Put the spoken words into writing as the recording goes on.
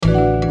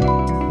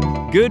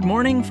Good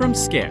morning from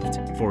Skift.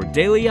 For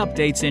daily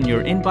updates in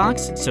your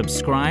inbox,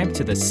 subscribe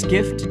to the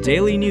Skift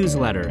Daily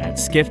newsletter at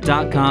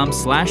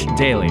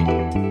skift.com/daily.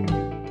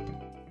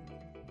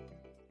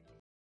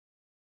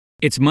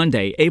 It's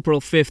Monday, April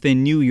 5th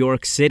in New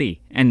York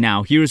City, and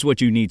now here's what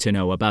you need to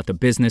know about the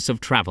business of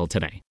travel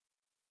today.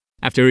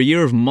 After a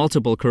year of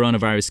multiple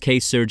coronavirus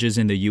case surges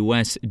in the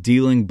U.S.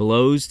 dealing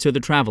blows to the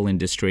travel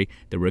industry,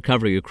 the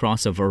recovery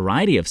across a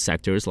variety of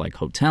sectors like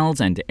hotels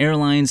and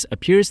airlines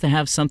appears to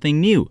have something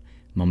new: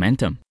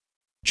 momentum.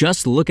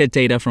 Just look at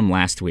data from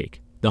last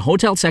week. The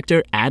hotel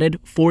sector added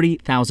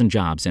 40,000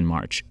 jobs in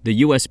March, the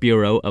U.S.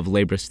 Bureau of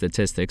Labor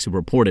Statistics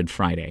reported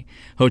Friday.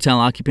 Hotel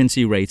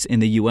occupancy rates in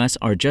the U.S.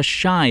 are just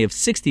shy of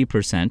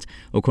 60%,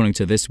 according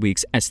to this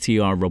week's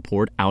STR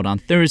report out on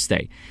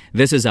Thursday.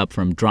 This is up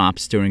from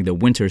drops during the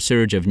winter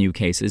surge of new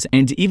cases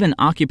and even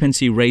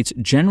occupancy rates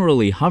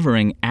generally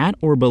hovering at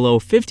or below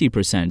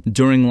 50%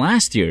 during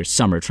last year's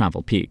summer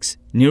travel peaks.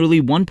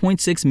 Nearly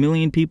 1.6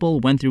 million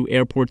people went through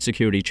airport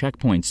security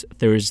checkpoints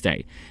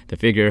Thursday. The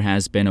figure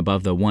has been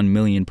above the 1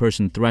 million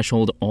person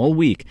threshold all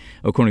week,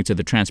 according to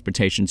the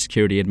Transportation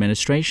Security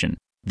Administration.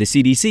 The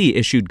CDC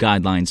issued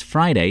guidelines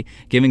Friday,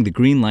 giving the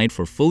green light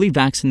for fully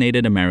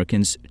vaccinated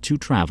Americans to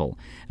travel.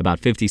 About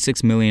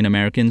 56 million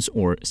Americans,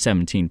 or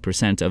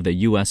 17% of the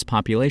U.S.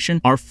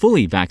 population, are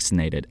fully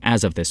vaccinated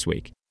as of this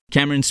week.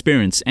 Cameron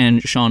Spirance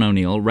and Sean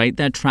O'Neill write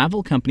that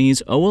travel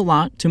companies owe a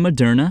lot to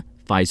Moderna,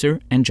 Pfizer,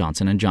 and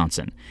Johnson &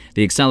 Johnson.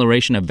 The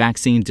acceleration of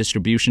vaccine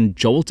distribution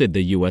jolted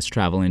the U.S.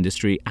 travel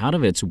industry out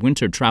of its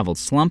winter travel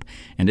slump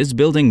and is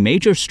building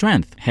major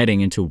strength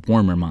heading into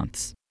warmer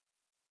months.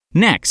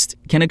 Next,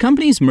 can a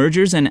company's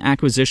mergers and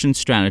acquisition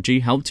strategy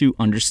help to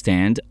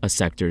understand a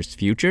sector's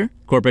future?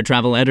 Corporate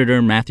travel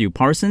editor Matthew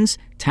Parsons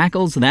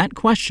tackles that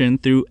question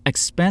through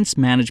expense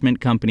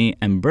management company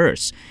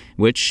Emburse,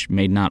 which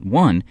made not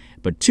one,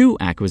 but two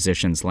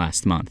acquisitions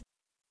last month.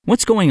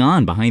 What's going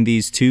on behind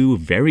these two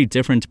very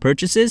different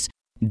purchases?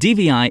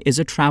 DVI is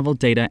a travel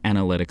data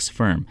analytics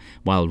firm,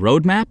 while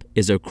Roadmap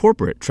is a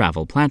corporate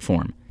travel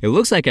platform. It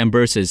looks like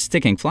Emburse is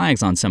sticking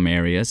flags on some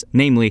areas,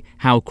 namely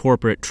how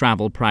corporate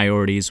travel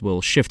priorities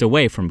will shift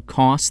away from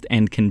cost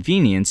and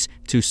convenience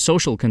to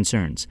social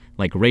concerns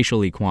like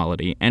racial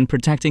equality and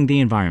protecting the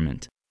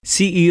environment.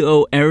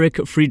 CEO Eric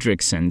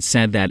Friedrichsen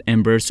said that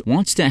Emburse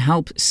wants to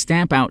help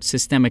stamp out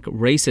systemic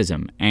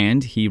racism,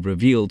 and he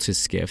revealed to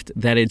Skift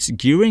that it's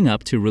gearing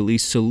up to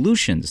release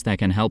solutions that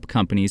can help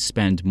companies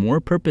spend more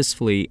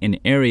purposefully in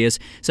areas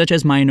such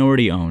as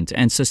minority-owned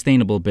and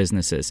sustainable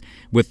businesses,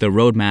 with the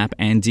Roadmap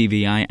and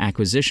DVI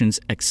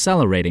acquisitions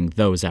accelerating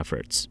those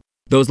efforts.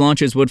 Those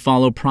launches would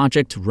follow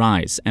Project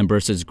Rise,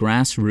 Emburse's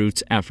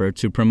grassroots effort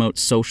to promote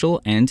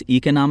social and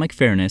economic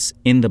fairness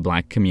in the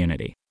Black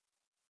community.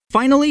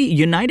 Finally,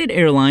 United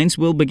Airlines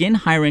will begin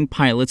hiring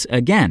pilots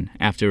again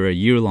after a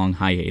year-long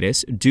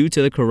hiatus due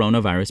to the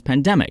coronavirus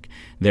pandemic,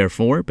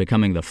 therefore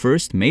becoming the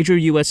first major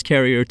U.S.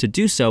 carrier to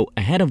do so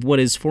ahead of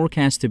what is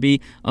forecast to be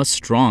a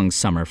strong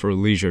summer for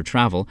leisure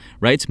travel,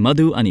 writes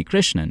Madhu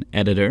Anikrishnan,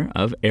 editor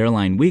of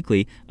Airline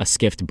Weekly, a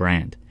Skift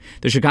brand.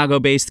 The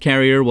Chicago-based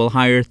carrier will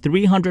hire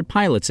 300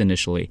 pilots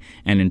initially,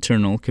 an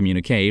internal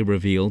communique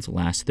revealed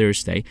last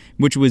Thursday,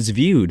 which was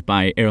viewed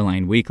by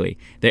Airline Weekly.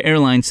 The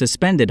airline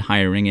suspended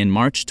hiring in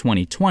March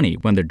 2020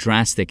 when the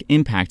drastic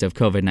impact of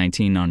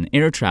COVID-19 on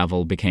air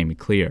travel became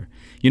clear.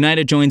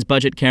 United joins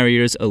budget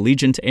carriers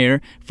Allegiant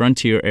Air,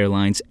 Frontier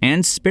Airlines,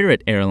 and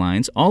Spirit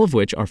Airlines, all of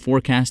which are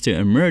forecast to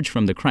emerge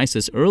from the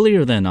crisis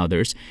earlier than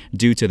others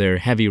due to their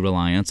heavy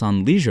reliance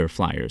on leisure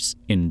flyers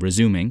in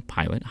resuming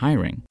pilot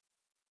hiring.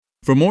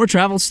 For more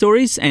travel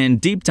stories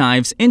and deep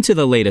dives into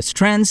the latest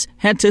trends,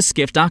 head to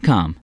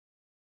skift.com.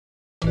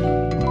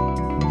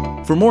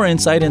 For more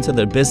insight into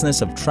the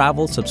business of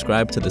travel,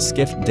 subscribe to the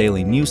Skift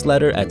Daily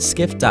newsletter at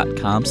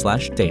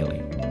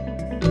skift.com/daily.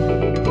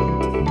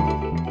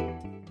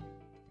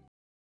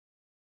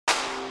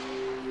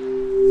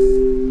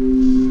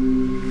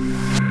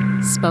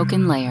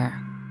 Spoken Layer.